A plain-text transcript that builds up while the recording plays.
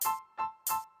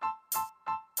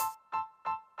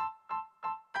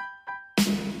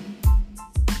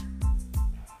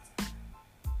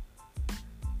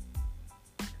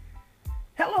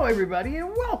everybody,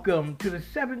 and welcome to the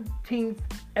 17th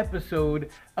episode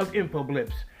of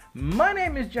InfoBlips. My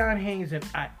name is John Haynes, and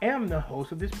I am the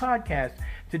host of this podcast.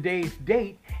 Today's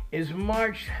date is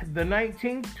March the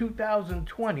 19th,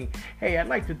 2020. Hey, I'd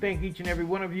like to thank each and every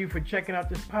one of you for checking out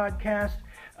this podcast.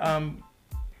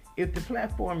 If the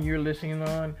platform you're listening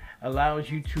on allows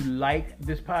you to like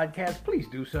this podcast, please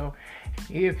do so.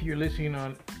 If you're listening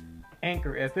on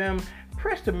Anchor FM,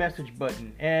 press the message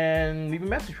button and leave a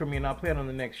message for me and I'll play it on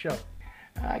the next show.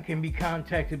 I can be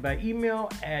contacted by email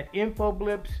at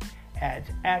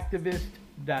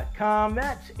infoblips@activist.com.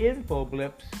 That's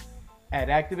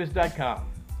infoblips@activist.com.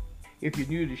 If you're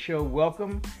new to the show,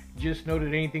 welcome. Just know that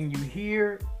anything you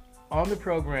hear on the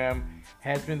program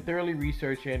has been thoroughly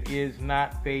researched and is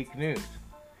not fake news.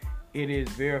 It is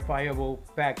verifiable,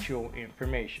 factual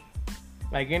information.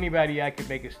 Like anybody, I could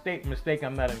make a mistake.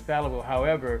 I'm not infallible.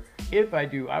 However, if I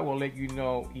do, I will let you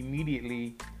know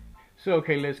immediately. So,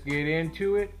 okay, let's get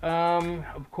into it.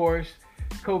 Of course,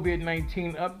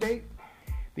 COVID-19 update.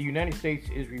 The United States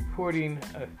is reporting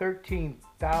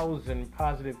 13,000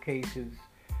 positive cases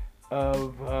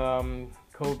of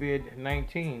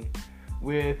COVID-19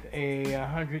 with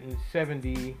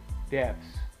 170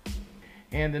 deaths.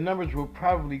 And the numbers will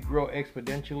probably grow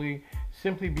exponentially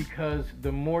simply because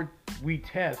the more we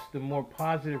test, the more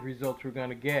positive results we're going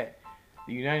to get.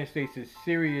 The United States is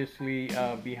seriously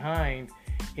behind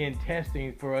in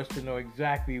testing for us to know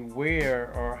exactly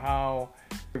where or how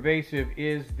pervasive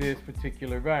is this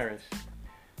particular virus.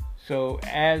 So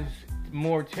as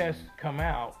more tests come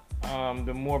out,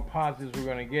 the more positives we're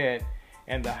going to get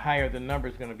and the higher the number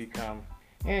is going to become.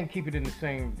 And keep it in the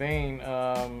same vein,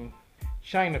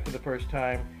 China for the first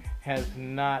time has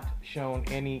not shown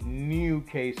any new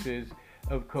cases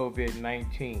of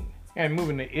COVID-19. And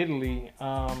moving to Italy,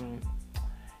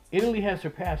 Italy has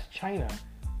surpassed China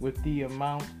with the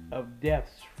amount of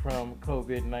deaths from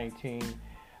COVID-19,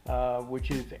 which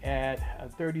is at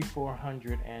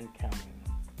 3,400 and counting.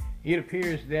 It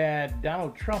appears that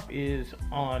Donald Trump is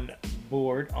on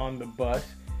board on the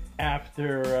bus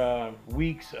after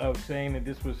weeks of saying that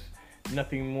this was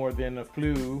nothing more than a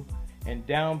flu and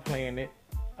downplaying it,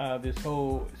 this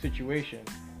whole situation.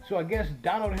 So I guess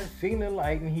Donald has seen the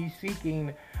light and he's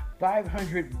seeking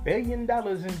 $500 billion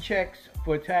in checks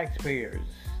for taxpayers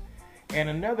and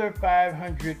another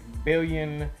 $500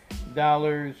 billion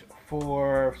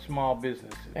for small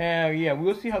businesses. Yeah,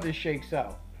 we'll see how this shakes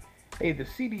out. Hey, the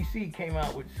CDC came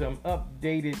out with some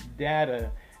updated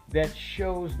data that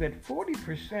shows that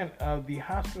 40% of the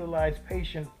hospitalized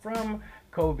patients from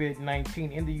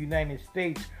COVID-19 in the United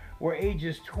States were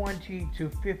ages 20 to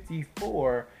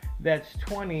 54. That's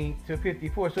 20 to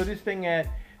 54. So this thing that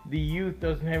the youth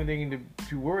doesn't have anything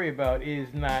to worry about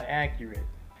is not accurate.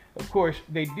 Of course,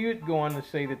 they did go on to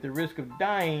say that the risk of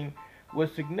dying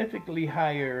was significantly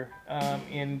higher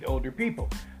in older people.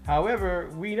 However,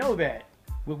 we know that.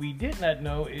 What we did not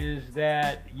know is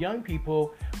that young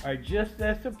people are just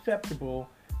as susceptible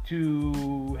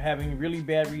to having really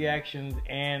bad reactions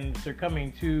and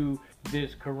succumbing to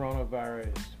this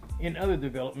coronavirus. In other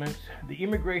developments, the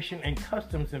Immigration and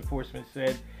Customs Enforcement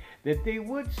said that they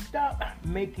would stop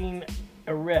making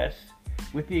arrests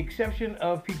with the exception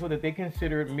of people that they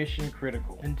consider mission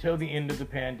critical until the end of the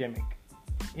pandemic.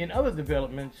 In other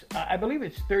developments, I believe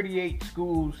it's 38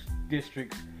 school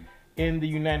districts in the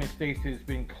United States has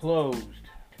been closed.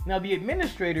 Now, the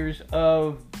administrators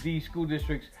of these school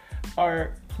districts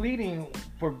are pleading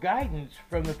for guidance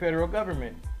from the federal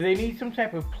government. They need some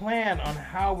type of plan on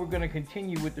how we're going to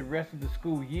continue with the rest of the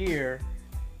school year.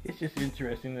 It's just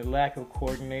interesting, the lack of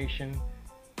coordination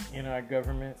in our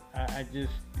government.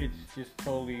 It's just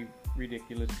totally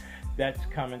ridiculous. That's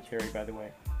commentary, by the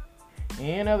way.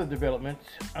 In other developments,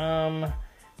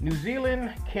 New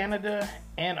Zealand, Canada,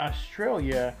 and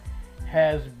Australia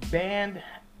has banned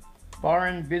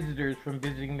foreign visitors from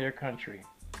visiting their country.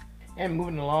 And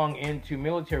moving along into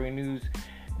military news,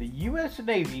 the U.S.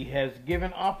 Navy has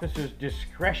given officers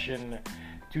discretion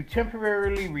to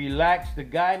temporarily relax the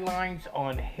guidelines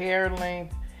on hair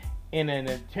length in an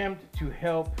attempt to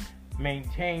help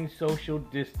maintain social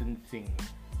distancing.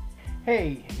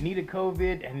 Hey, need a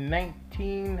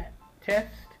COVID-19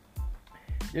 test?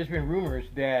 There's been rumors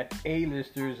that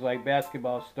A-listers like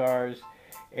basketball stars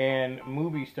and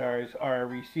movie stars are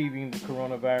receiving the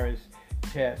coronavirus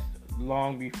test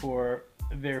long before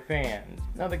their fans.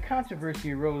 Now, the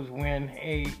controversy arose when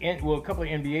a couple of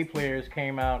NBA players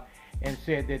came out and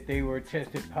said that they were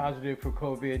tested positive for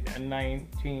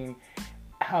COVID-19,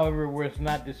 however, was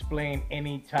not displaying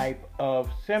any type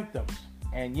of symptoms.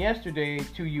 And yesterday,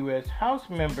 2 U.S. House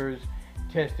members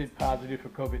tested positive for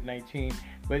COVID-19,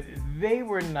 but they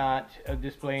were not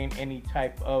displaying any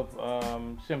type of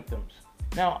symptoms.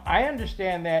 Now, I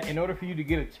understand that in order for you to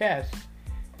get a test,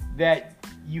 that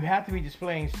you have to be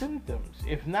displaying symptoms.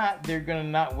 If not, they're going to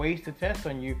not waste a test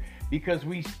on you, because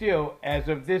we still, as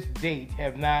of this date,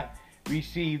 have not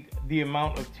received the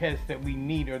amount of tests that we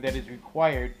need or that is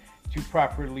required to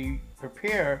properly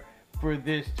prepare for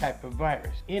this type of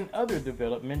virus. In other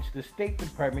developments, the State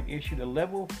Department issued a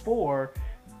level 4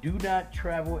 do not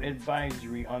travel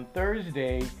advisory on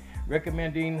Thursday,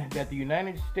 recommending that the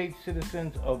United States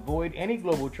citizens avoid any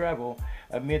global travel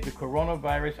amid the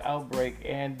coronavirus outbreak.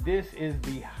 And this is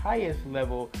the highest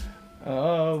level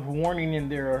of warning in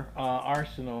their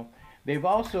arsenal. They've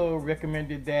also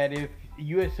recommended that if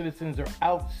U.S. citizens are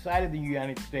outside of the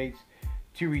United States,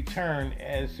 to return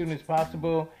as soon as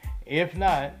possible. If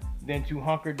not, then to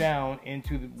hunker down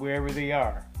into wherever they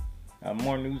are.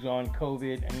 More news on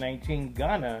COVID-19.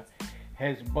 Ghana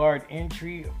has barred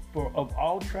entry of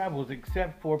all travels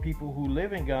except for people who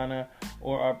live in Ghana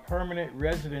or are permanent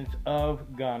residents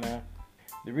of Ghana.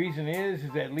 The reason is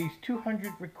at least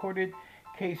 200 recorded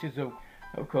cases of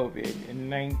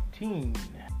COVID-19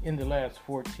 in the last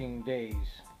 14 days.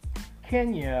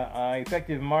 Kenya,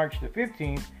 effective March the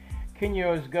 15th,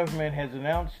 Kenya's government has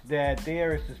announced that they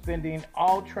are suspending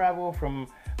all travel from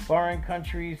foreign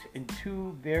countries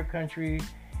into their country,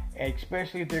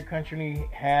 especially if their country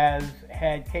has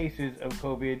had cases of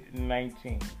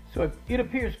COVID-19. So it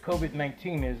appears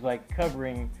COVID-19 is like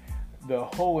covering the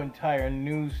whole entire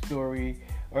news story,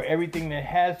 or everything that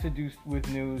has to do with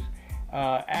news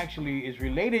actually is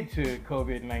related to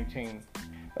COVID-19.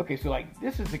 Okay, so like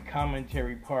this is the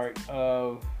commentary part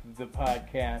of the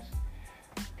podcast.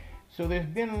 So there's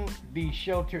been the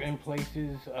shelter in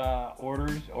places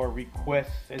orders, or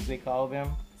requests as they call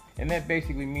them. And that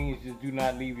basically means just do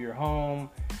not leave your home.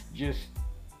 Just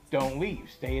don't leave.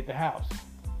 Stay at the house.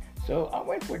 So I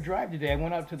went for a drive today. I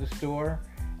went out to the store,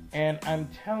 and I'm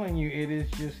telling you, it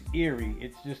is just eerie.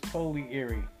 It's just totally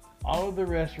eerie. All of the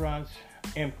restaurants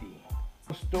empty.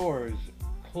 Stores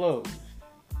closed,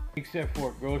 except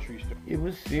for a grocery store. It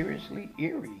was seriously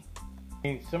eerie.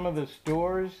 And some of the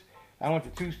stores, I went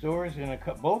to 2 stores, and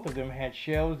both of them had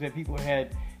shelves that people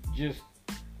had just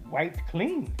wiped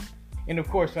clean. And of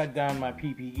course, I donned my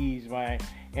PPEs, my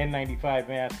N95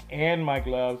 mask, and my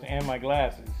gloves, and my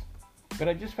glasses. But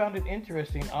I just found it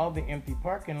interesting, all the empty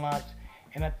parking lots,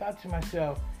 and I thought to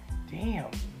myself, damn,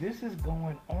 this is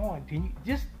going on. Can you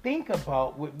just think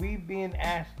about what we've been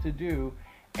asked to do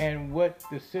and what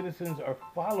the citizens are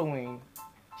following?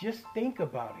 Just think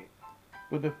about it.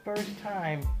 For the first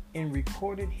time in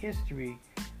recorded history,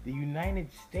 the United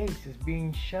States is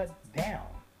being shut down.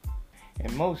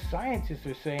 And most scientists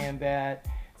are saying that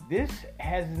this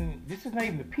is not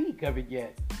even the peak of it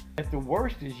yet. That the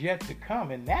worst is yet to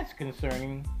come, and that's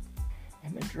concerning.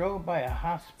 And I drove by a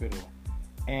hospital,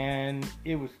 and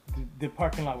the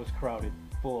parking lot was crowded,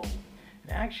 full.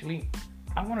 And actually,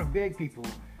 I want to beg people,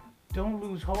 don't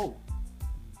lose hope.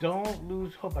 Don't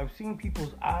lose hope. I've seen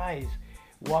people's eyes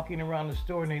walking around the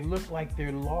store, and they look like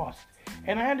they're lost.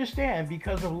 And I understand,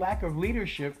 because of lack of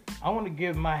leadership, I want to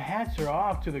give my hats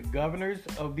off to the governors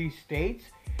of these states.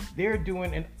 They're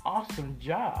doing an awesome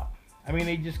job. I mean,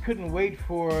 they just couldn't wait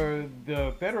for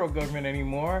the federal government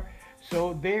anymore,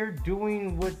 so they're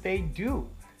doing what they do.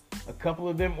 A couple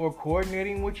of them are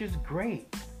coordinating, which is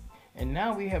great. And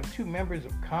now we have 2 members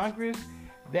of Congress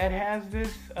that has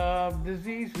this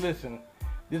disease. Listen,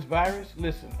 this virus,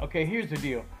 listen. Okay, here's the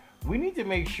deal. We need to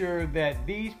make sure that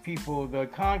these people, the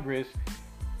Congress,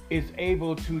 is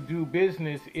able to do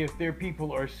business if their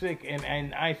people are sick and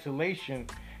in isolation.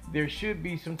 There should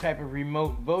be some type of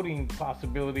remote voting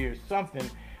possibility or something,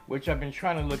 which I've been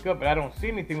trying to look up, but I don't see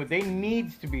anything. But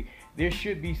there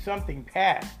should be something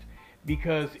passed,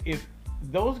 because if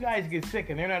those guys get sick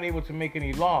and they're not able to make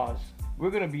any laws, we're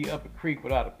going to be up a creek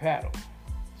without a paddle.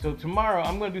 So tomorrow,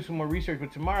 I'm going to do some more research,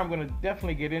 but tomorrow I'm going to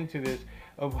definitely get into this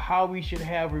of how we should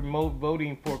have remote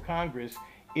voting for Congress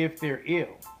if they're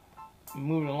ill.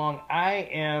 Moving along, I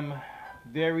am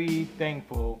very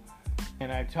thankful,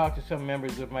 and I talked to some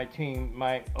members of my team,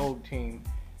 my old team.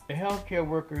 The healthcare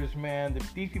workers, man,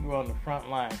 these people are on the front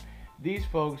line. These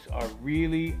folks are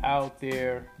really out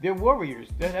there. They're warriors.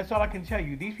 That's all I can tell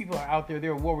you. These people are out there.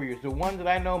 They're warriors. The ones that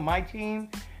I know, my team,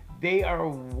 they are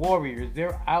warriors.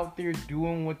 They're out there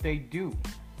doing what they do.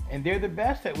 And they're the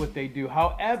best at what they do.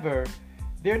 However,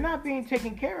 they're not being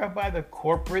taken care of by the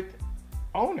corporate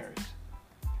owners.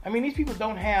 I mean, these people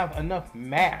don't have enough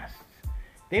masks.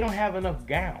 They don't have enough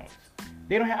gowns.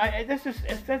 They don't have. That's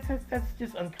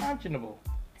just unconscionable.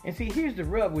 And see, here's the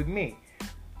rub with me.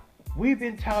 We've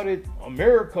been touted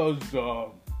America's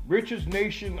richest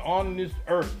nation on this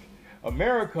earth.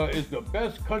 America is the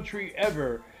best country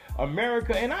ever.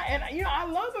 America, and I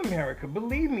love America.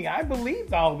 Believe me, I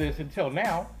believed all this until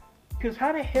now. Because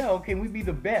how the hell can we be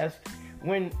the best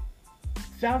when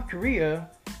South Korea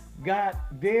got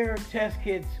their test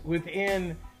kits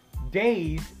within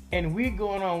days, and we're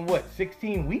going on,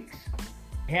 16 weeks?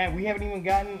 And we haven't even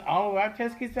gotten all of our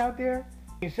test kits out there?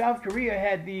 And South Korea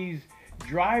had these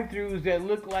drive-thrus that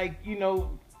look like,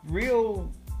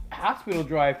 real hospital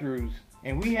drive-thrus.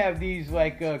 And we have these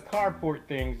carport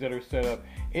things that are set up.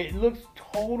 It looks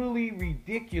totally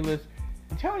ridiculous.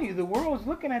 I'm telling you, the world's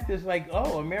looking at this like,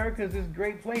 oh, America's this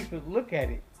great place, but look at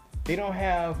it. They don't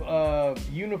have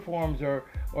uniforms or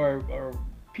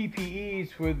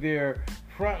PPEs for their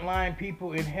frontline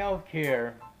people in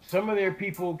healthcare. Some of their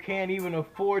people can't even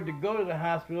afford to go to the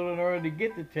hospital in order to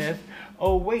get the test.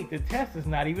 Oh, wait, the test is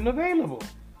not even available.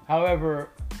 However,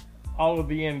 all of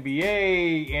the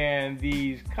NBA and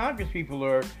these Congress people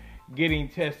are getting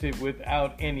tested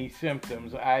without any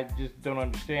symptoms. I just don't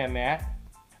understand that,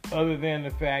 other than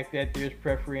the fact that there's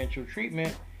preferential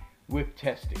treatment with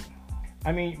testing.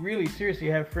 I mean, really,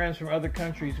 seriously, I have friends from other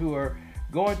countries who are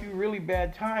going through really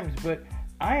bad times, but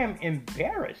I am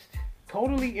embarrassed,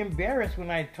 totally embarrassed when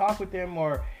I talk with them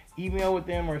or email with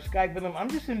them or Skype with them. I'm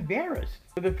just embarrassed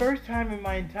for the first time in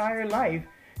my entire life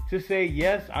to say,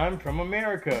 yes, I'm from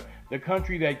America, the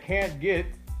country that can't get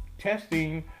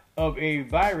testing of a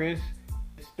virus.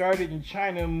 It started in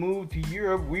China, moved to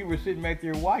Europe. We were sitting back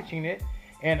there watching it,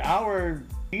 and our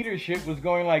leadership was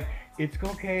going like, it's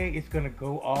okay, it's going to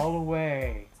go all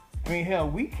away. I mean, hell,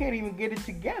 we can't even get it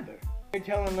together. They're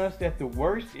telling us that the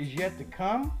worst is yet to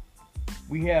come.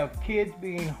 We have kids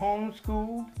being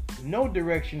homeschooled, no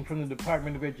direction from the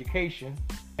Department of Education,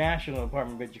 National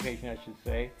Department of Education, I should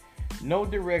say. No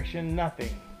direction,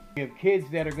 nothing. We have kids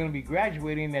that are going to be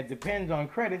graduating that depends on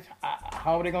credits.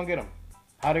 How are they going to get them?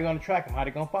 How are they going to track them? How are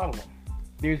they going to follow them?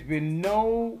 There's been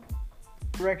no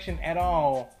direction at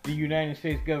all, the United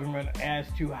States government, as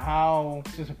to how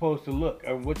this is supposed to look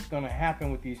or what's going to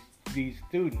happen with these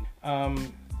students.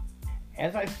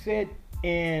 As I said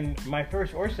in my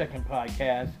first or second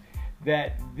podcast,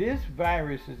 that this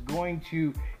virus is going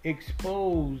to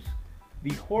expose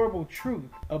the horrible truth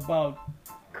about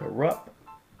corrupt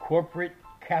corporate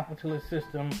capitalist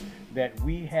system that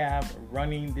we have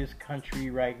running this country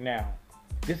right now.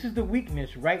 This is the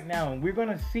weakness right now, and we're going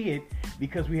to see it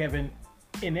because we have an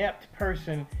inept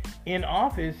person in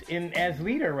office as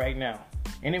leader right now.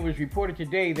 And it was reported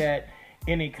today that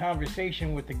in a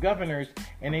conversation with the governors,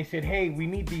 and they said, hey, we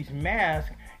need these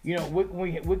masks.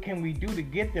 What can we do to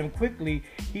get them quickly?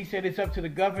 He said it's up to the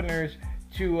governors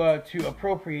to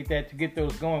appropriate that, to get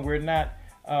those going. We're not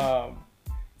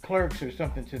clerks or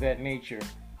something to that nature.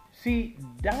 See,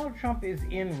 Donald Trump is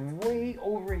in way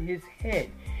over his head.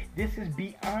 This is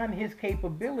beyond his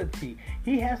capability.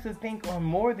 He has to think on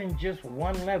more than just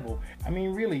one level. I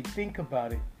mean, really, think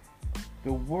about it.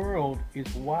 The world is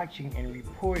watching and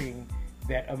reporting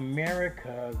that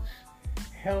America's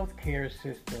healthcare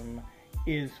system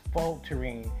is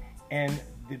faltering, and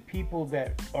the people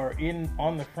that are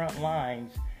on the front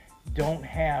lines don't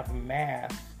have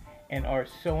masks and are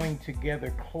sewing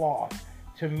together cloth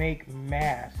to make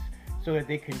masks so that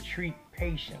they can treat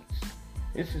patients.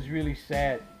 This is really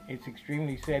sad. It's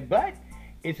extremely sad, but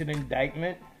it's an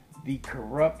indictment. The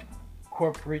corrupt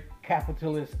corporate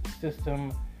capitalist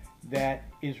system that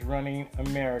is running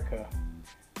America.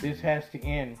 This has to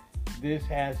end. This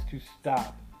has to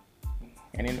stop.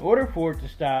 And in order for it to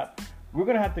stop, we're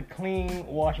going to have to clean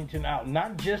Washington out.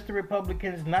 Not just the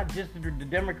Republicans, not just the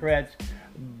Democrats,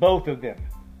 both of them.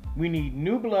 We need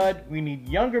new blood. We need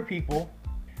younger people.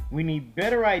 We need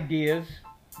better ideas.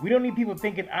 We don't need people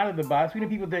thinking out of the box. We need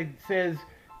people that says,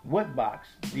 what box?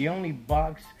 The only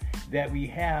box that we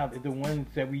have is the ones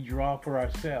that we draw for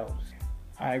ourselves.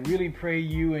 I really pray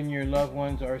you and your loved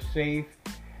ones are safe,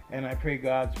 and I pray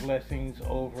God's blessings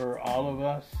over all of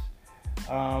us.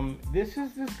 This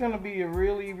is going to be a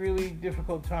really, really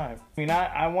difficult time. I mean,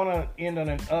 I want to end on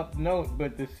an up note,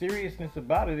 but the seriousness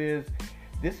about it is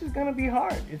this is going to be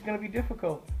hard. It's going to be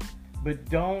difficult. But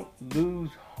don't lose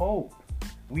hope.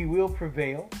 We will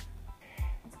prevail.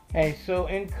 Hey, so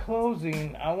in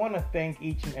closing, I want to thank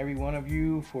each and every one of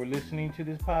you for listening to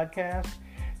this podcast.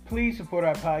 Please support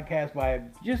our podcast by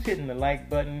just hitting the like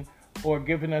button or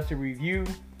giving us a review.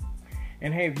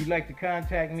 And hey, if you'd like to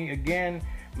contact me, again,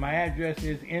 my address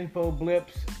is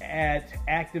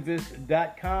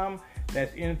infoblips@activist.com.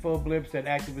 That's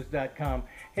infoblips@activist.com.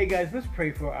 Hey guys, let's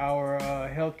pray for our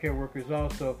healthcare workers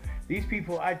also. These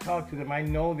people, I talk to them, I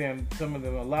know them, some of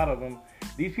them, a lot of them.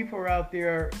 These people are out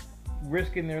there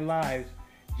risking their lives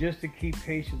just to keep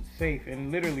patients safe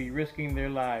and literally risking their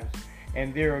lives.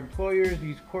 And their employers,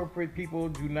 these corporate people,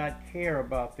 do not care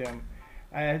about them.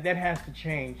 That has to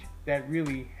change. That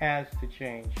really has to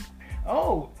change.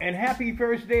 Oh, and happy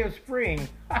first day of spring.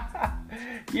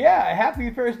 Yeah, happy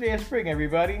first day of spring,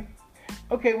 everybody.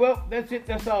 Okay, well, that's it.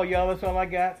 That's all, y'all. That's all I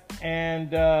got.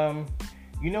 And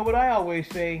you know what I always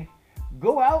say?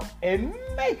 Go out and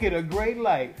make it a great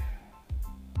life.